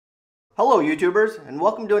Hello YouTubers, and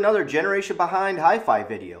welcome to another Generation Behind Hi-Fi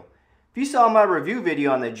video. If you saw my review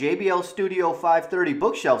video on the JBL Studio 530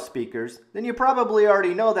 bookshelf speakers, then you probably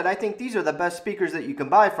already know that I think these are the best speakers that you can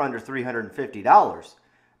buy for under $350.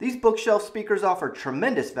 These bookshelf speakers offer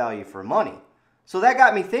tremendous value for money. So that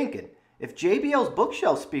got me thinking, if JBL's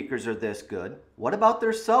bookshelf speakers are this good, what about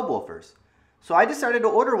their subwoofers? So I decided to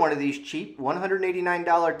order one of these cheap $189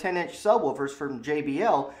 10-inch subwoofers from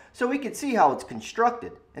JBL so we could see how it's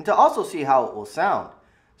constructed and to also see how it will sound.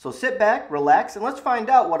 So sit back, relax, and let's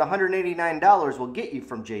find out what $189 will get you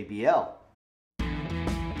from JBL.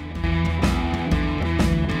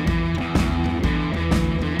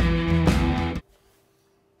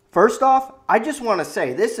 First off, I just want to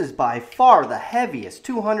say this is by far the heaviest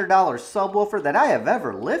 $200 subwoofer that I have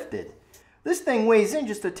ever lifted. This thing weighs in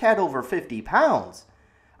just a tad over 50 pounds.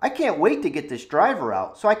 I can't wait to get this driver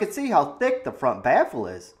out so I can see how thick the front baffle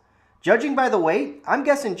is. Judging by the weight, I'm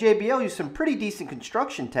guessing JBL used some pretty decent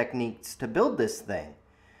construction techniques to build this thing.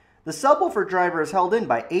 The subwoofer driver is held in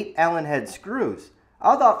by 8 Allen head screws.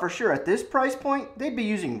 I thought for sure at this price point they'd be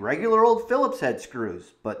using regular old Phillips head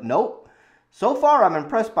screws, but nope. So far I'm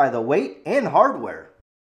impressed by the weight and hardware.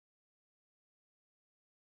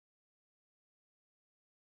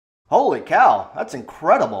 Holy cow, that's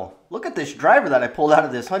incredible. Look at this driver that I pulled out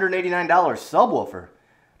of this $189 subwoofer.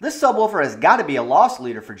 This subwoofer has got to be a loss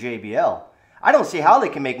leader for JBL. I don't see how they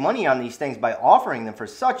can make money on these things by offering them for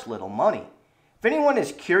such little money. If anyone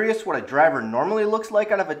is curious what a driver normally looks like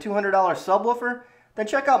out of a $200 subwoofer, then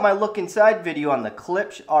check out my look inside video on the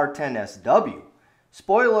Klipsch R10SW.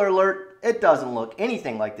 Spoiler alert, it doesn't look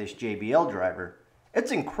anything like this JBL driver.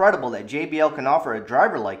 It's incredible that JBL can offer a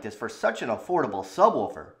driver like this for such an affordable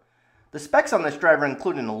subwoofer. The specs on this driver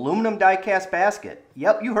include an aluminum die-cast basket.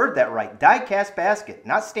 Yep, you heard that right, die-cast basket,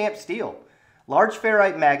 not stamped steel. Large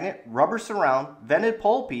ferrite magnet, rubber surround, vented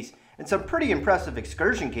pole piece, and some pretty impressive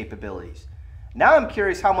excursion capabilities. Now I'm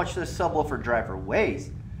curious how much this subwoofer driver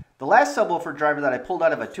weighs. The last subwoofer driver that I pulled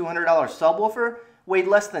out of a $200 subwoofer weighed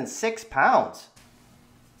less than 6 pounds.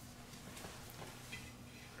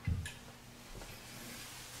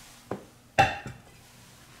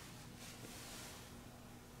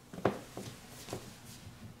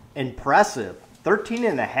 Impressive,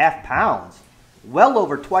 13.5 pounds. Well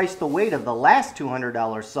over twice the weight of the last $200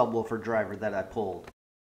 subwoofer driver that I pulled.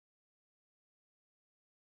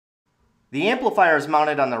 The amplifier is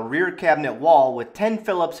mounted on the rear cabinet wall with 10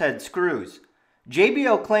 Phillips head screws.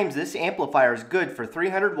 JBL claims this amplifier is good for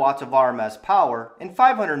 300 watts of RMS power and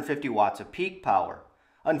 550 watts of peak power.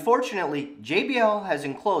 Unfortunately, JBL has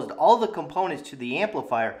enclosed all the components to the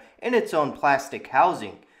amplifier in its own plastic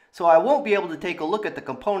housing, so I won't be able to take a look at the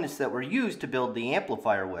components that were used to build the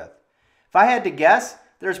amplifier with. If I had to guess,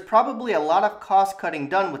 there's probably a lot of cost cutting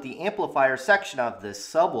done with the amplifier section of this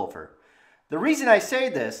subwoofer. The reason I say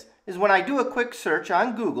this is when I do a quick search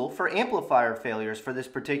on Google for amplifier failures for this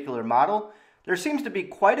particular model, there seems to be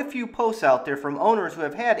quite a few posts out there from owners who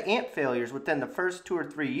have had amp failures within the first 2 or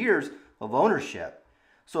 3 years of ownership.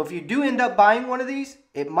 So if you do end up buying one of these,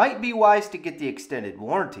 it might be wise to get the extended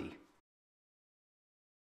warranty.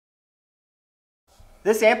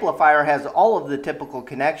 This amplifier has all of the typical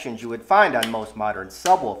connections you would find on most modern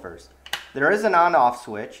subwoofers. There is an on-off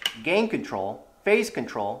switch, gain control, phase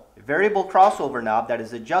control, a variable crossover knob that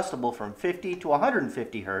is adjustable from 50 to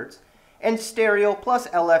 150 Hz, and stereo plus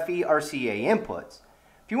LFE RCA inputs.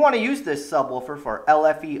 If you want to use this subwoofer for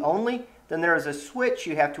LFE only, then there is a switch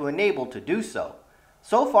you have to enable to do so.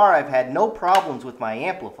 So far I've had no problems with my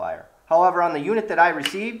amplifier. However, on the unit that I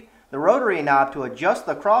received, the rotary knob to adjust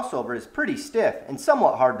the crossover is pretty stiff and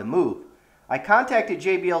somewhat hard to move. I contacted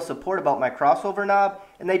JBL support about my crossover knob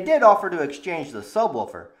and they did offer to exchange the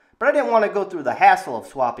subwoofer, but I didn't want to go through the hassle of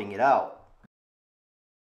swapping it out.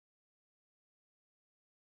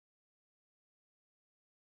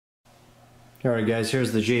 Alright guys,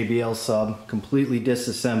 here's the JBL sub, completely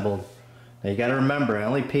disassembled. Now you gotta remember, I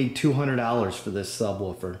only paid $200 for this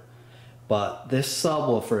subwoofer, but this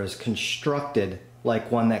subwoofer is constructed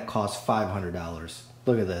like one that costs $500.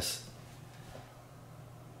 Look at this.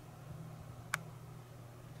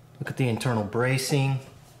 Look at the internal bracing.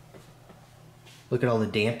 Look at all the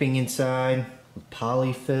damping inside with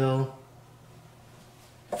polyfill.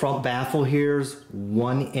 Front baffle here is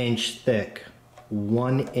 1 inch thick.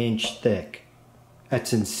 1 inch thick.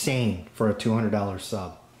 That's insane for a $200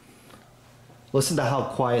 sub. Listen to how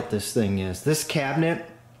quiet this thing is. This cabinet,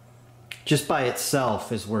 just by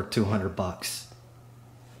itself, is worth 200 bucks.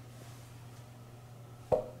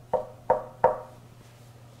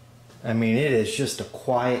 I mean, it is just a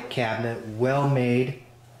quiet cabinet, well made.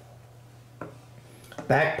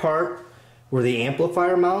 Back part where the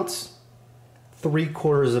amplifier mounts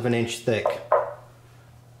 3/4 of an inch thick.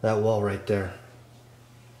 That wall right there.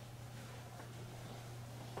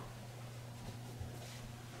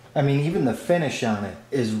 I mean, even the finish on it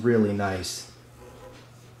is really nice.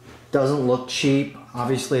 Doesn't look cheap.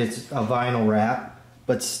 Obviously it's a vinyl wrap,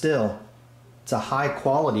 but still, it's a high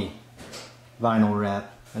quality vinyl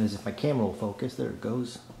wrap. And as if my camera will focus, there it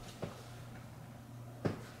goes.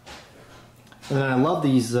 And then I love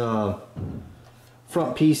these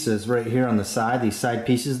front pieces right here on the side, these side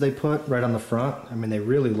pieces they put right on the front. I mean, they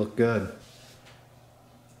really look good.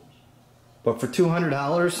 But for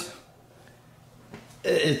 $200,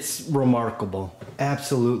 it's remarkable.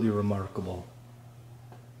 Absolutely remarkable.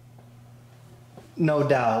 No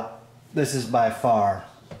doubt, this is by far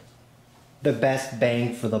the best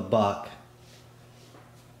bang for the buck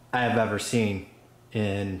I have ever seen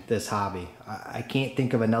in this hobby. I can't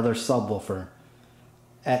think of another subwoofer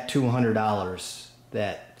at $200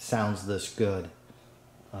 that sounds this good.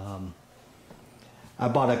 I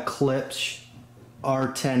bought a Klipsch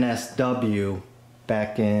R10SW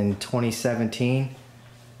back in 2017.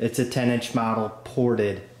 It's a 10-inch model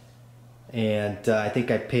ported, and I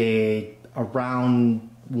think I paid around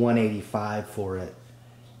 $185 for it.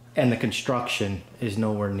 And the construction is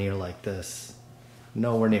nowhere near like this.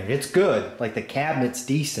 Nowhere near. It's good. Like, the cabinet's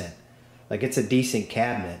decent. Like, it's a decent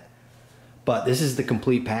cabinet. But this is the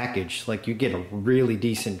complete package. Like, you get a really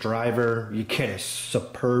decent driver, you get a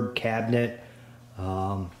superb cabinet,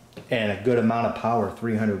 and a good amount of power,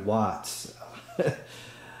 300 watts.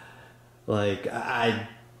 Like, I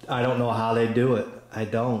don't know how they do it. I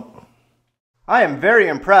don't. I am very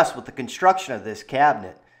impressed with the construction of this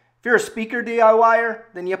cabinet. If you're a speaker DIYer,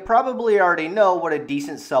 then you probably already know what a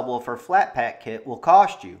decent subwoofer flat pack kit will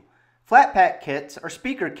cost you. Flat pack kits are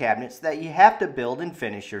speaker cabinets that you have to build and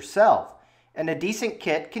finish yourself. And a decent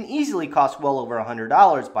kit can easily cost well over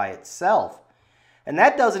 $100 by itself. And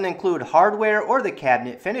that doesn't include hardware or the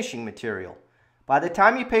cabinet finishing material. By the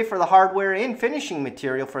time you pay for the hardware and finishing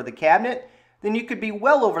material for the cabinet, then you could be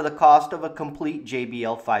well over the cost of a complete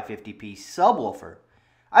JBL 550P subwoofer.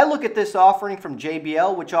 I look at this offering from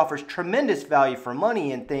JBL, which offers tremendous value for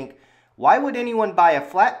money, and think, why would anyone buy a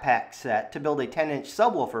flat pack set to build a 10-inch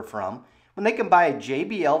subwoofer from when they can buy a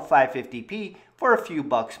JBL 550P for a few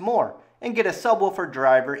bucks more and get a subwoofer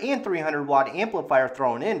driver and 300-watt amplifier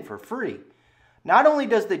thrown in for free? Not only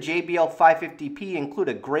does the JBL 550P include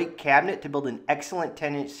a great cabinet to build an excellent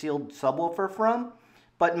 10-inch sealed subwoofer from,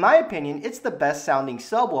 but in my opinion, it's the best sounding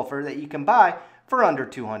subwoofer that you can buy for under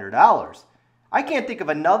 $200. I can't think of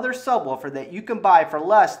another subwoofer that you can buy for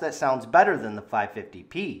less that sounds better than the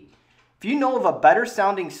 550P. If you know of a better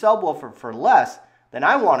sounding subwoofer for less, then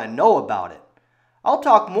I want to know about it. I'll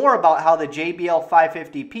talk more about how the JBL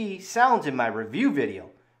 550P sounds in my review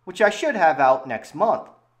video, which I should have out next month.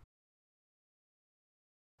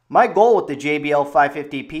 My goal with the JBL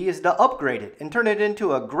 550P is to upgrade it and turn it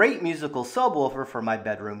into a great musical subwoofer for my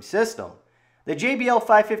bedroom system. The JBL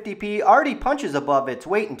 550P already punches above its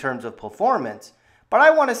weight in terms of performance, but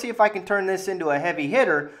I want to see if I can turn this into a heavy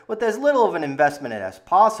hitter with as little of an investment as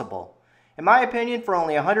possible. In my opinion, for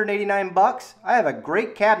only $189, I have a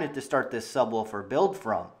great cabinet to start this subwoofer build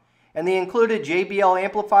from. And the included JBL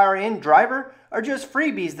amplifier and driver are just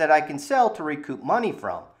freebies that I can sell to recoup money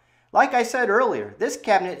from. Like I said earlier, this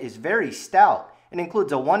cabinet is very stout and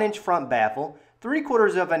includes a 1-inch front baffle,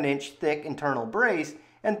 3/4 of an inch thick internal brace,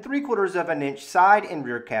 and 3/4 of an inch side and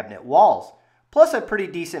rear cabinet walls, plus a pretty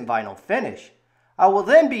decent vinyl finish. I will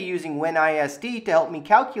then be using WinISD to help me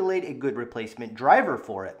calculate a good replacement driver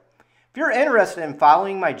for it. If you're interested in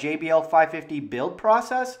following my JBL 550 build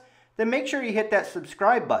process, then make sure you hit that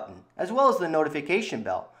subscribe button, as well as the notification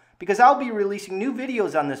bell, because I'll be releasing new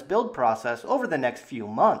videos on this build process over the next few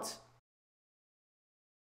months.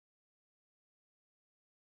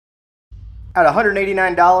 At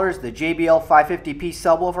 $189, the JBL 550P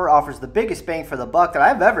subwoofer offers the biggest bang for the buck that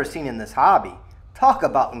I've ever seen in this hobby. Talk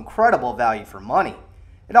about incredible value for money.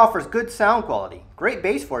 It offers good sound quality, great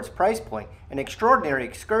bass for its price point, and extraordinary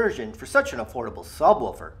excursion for such an affordable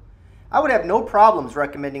subwoofer. I would have no problems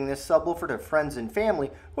recommending this subwoofer to friends and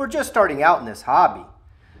family who are just starting out in this hobby.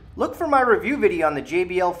 Look for my review video on the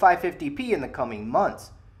JBL 550P in the coming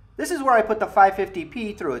months. This is where I put the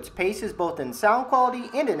 550P through its paces both in sound quality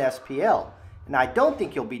and in SPL, and I don't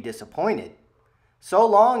think you'll be disappointed. So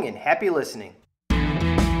long and happy listening.